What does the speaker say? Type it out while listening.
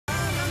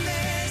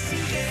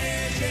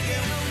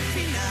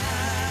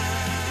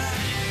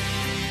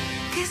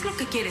¿Qué es lo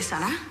que quieres,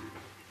 Sara?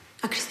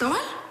 ¿A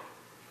Cristóbal?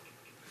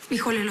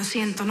 Híjole, lo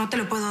siento, no te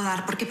lo puedo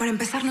dar, porque para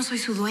empezar no soy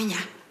su dueña.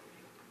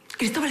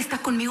 Cristóbal está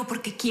conmigo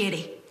porque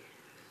quiere.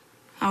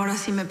 Ahora,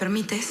 si me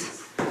permites...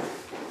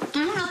 Tú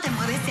no te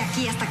mueves de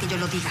aquí hasta que yo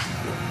lo diga.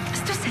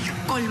 Esto es el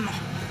colmo.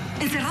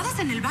 Encerradas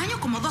en el baño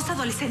como dos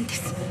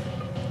adolescentes.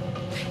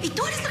 ¿Y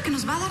tú eres la que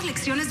nos va a dar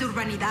lecciones de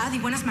urbanidad y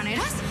buenas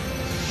maneras?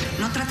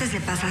 No trates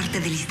de pasarte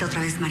de lista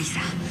otra vez,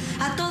 Marisa.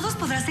 A todos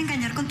podrás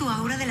engañar con tu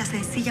aura de la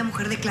sencilla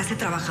mujer de clase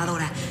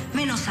trabajadora,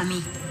 menos a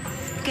mí.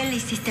 ¿Qué le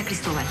hiciste a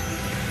Cristóbal?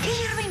 ¿Qué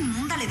hierba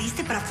inmunda le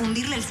diste para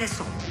fundirle el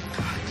seso?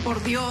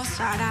 Por Dios,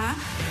 Sara.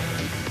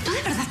 ¿Tú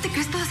de verdad te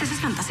crees todas esas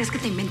fantasías que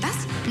te inventas?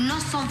 No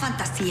son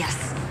fantasías.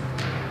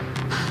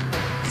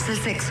 Es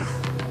el sexo.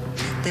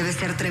 Debe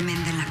ser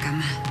tremenda en la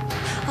cama.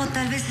 O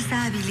tal vez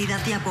esa habilidad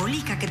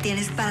diabólica que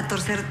tienes para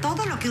torcer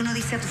todo lo que uno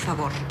dice a tu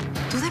favor.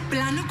 Tú de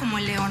plano como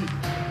el león.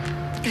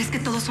 ¿Crees que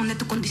todos son de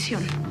tu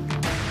condición?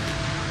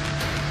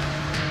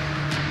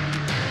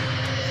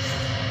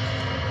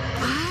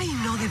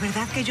 De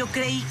verdad que yo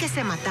creí que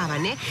se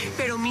mataban, ¿eh?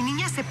 Pero mi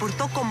niña se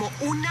portó como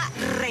una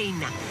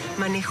reina.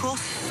 Manejó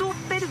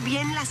súper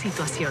bien la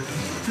situación.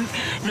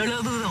 No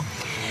lo dudo.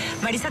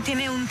 Marisa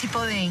tiene un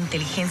tipo de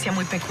inteligencia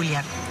muy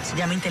peculiar. Se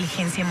llama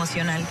inteligencia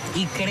emocional.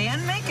 Y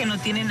créanme que no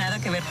tiene nada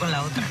que ver con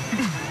la otra.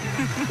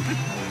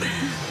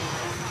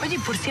 Oye,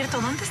 por cierto,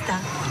 ¿dónde está?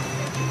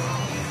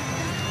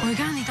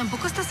 Oigan, y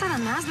tampoco está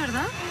Saranás,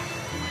 ¿verdad?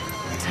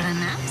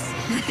 ¿Saranás?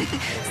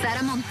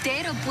 Sara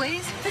Montero,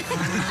 pues.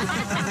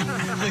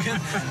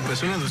 Oigan,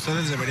 pues una de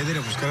ustedes debería de ir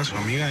a buscar a su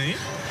amiga, ¿eh?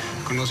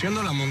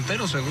 Conociendo a la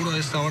Montero, seguro a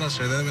esta hora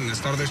se deben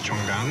estar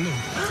deschongando.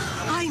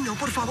 Ay, no,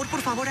 por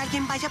favor,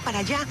 alguien vaya para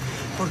allá.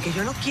 Porque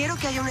yo no quiero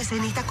que haya una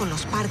escenita con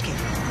los Parker.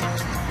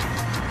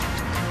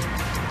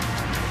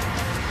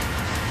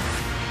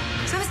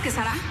 ¿Sabes qué,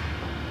 Sara?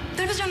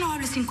 Tal vez yo no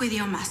hable 5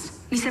 idiomas,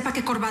 ni sepa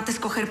qué corbata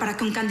escoger para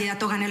que un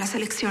candidato gane las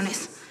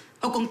elecciones,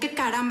 o con qué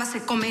caramba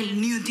se come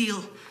el New Deal.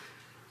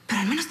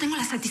 Pero al menos tengo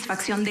la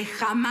satisfacción de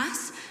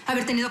jamás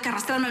haber tenido que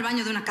arrastrarme al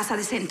baño de una casa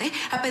decente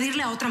a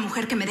pedirle a otra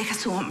mujer que me deje a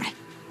su hombre.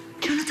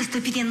 Yo no te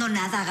estoy pidiendo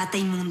nada, gata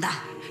inmunda.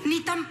 Ni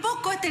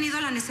tampoco he tenido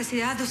la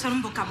necesidad de usar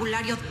un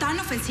vocabulario tan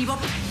ofensivo.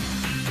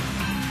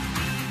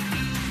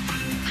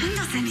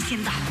 Anda,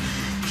 Cenicienta.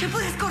 Ya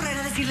puedes correr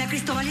a decirle a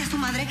Cristóbal y a su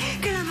madre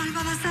que la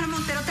malvada Sara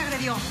Montero te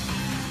agredió.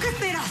 ¿Qué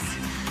esperas?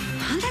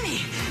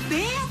 Ándale,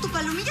 ve, a tu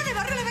palomilla de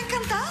barrio le va a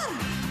encantar.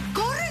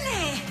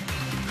 ¡Córrele!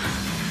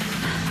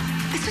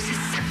 Eso es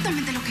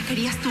exactamente lo que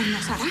querías tú,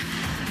 ¿no, Sara?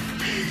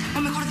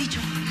 O mejor dicho,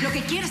 lo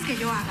que quieres que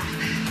yo haga.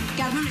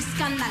 Que arme un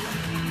escándalo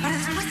para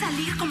después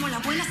salir como la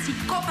buena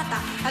psicópata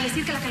a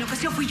decir que la que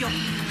enloqueció fui yo.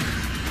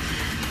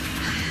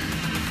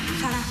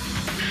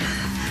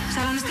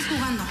 Sara, no estés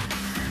jugando.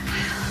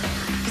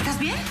 ¿Estás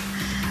bien?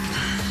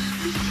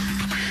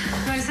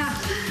 Marisa.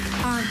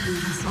 Ay,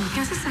 corazón,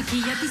 ¿qué haces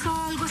aquí? ¿Ya te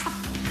hizo algo esta...?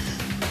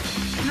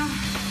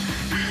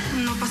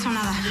 No pasó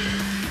nada.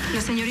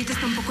 La señorita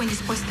está un poco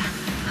indispuesta.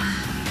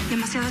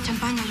 Demasiada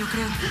champaña, yo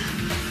creo.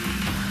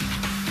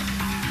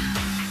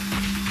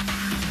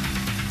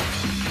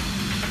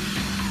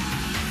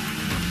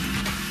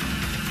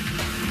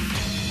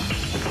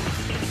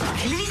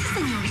 ¿Qué le dices,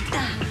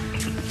 señorita?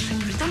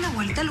 Señorita, la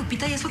abuelita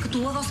Lupita y eso que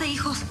tuvo 12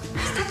 hijos.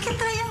 ¿Usted qué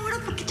trae ahora?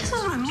 ¿Por qué echa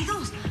sus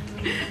bramidos?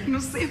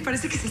 No sé,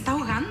 parece que se está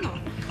ahogando.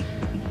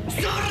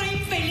 ¡Zorra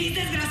infeliz,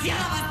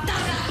 desgraciada,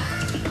 bastarda!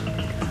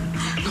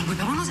 No, güey,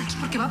 vámonos de aquí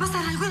porque va a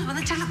pasar algo y nos van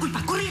a echar la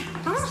culpa. ¡Corre!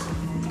 ¡Vamos!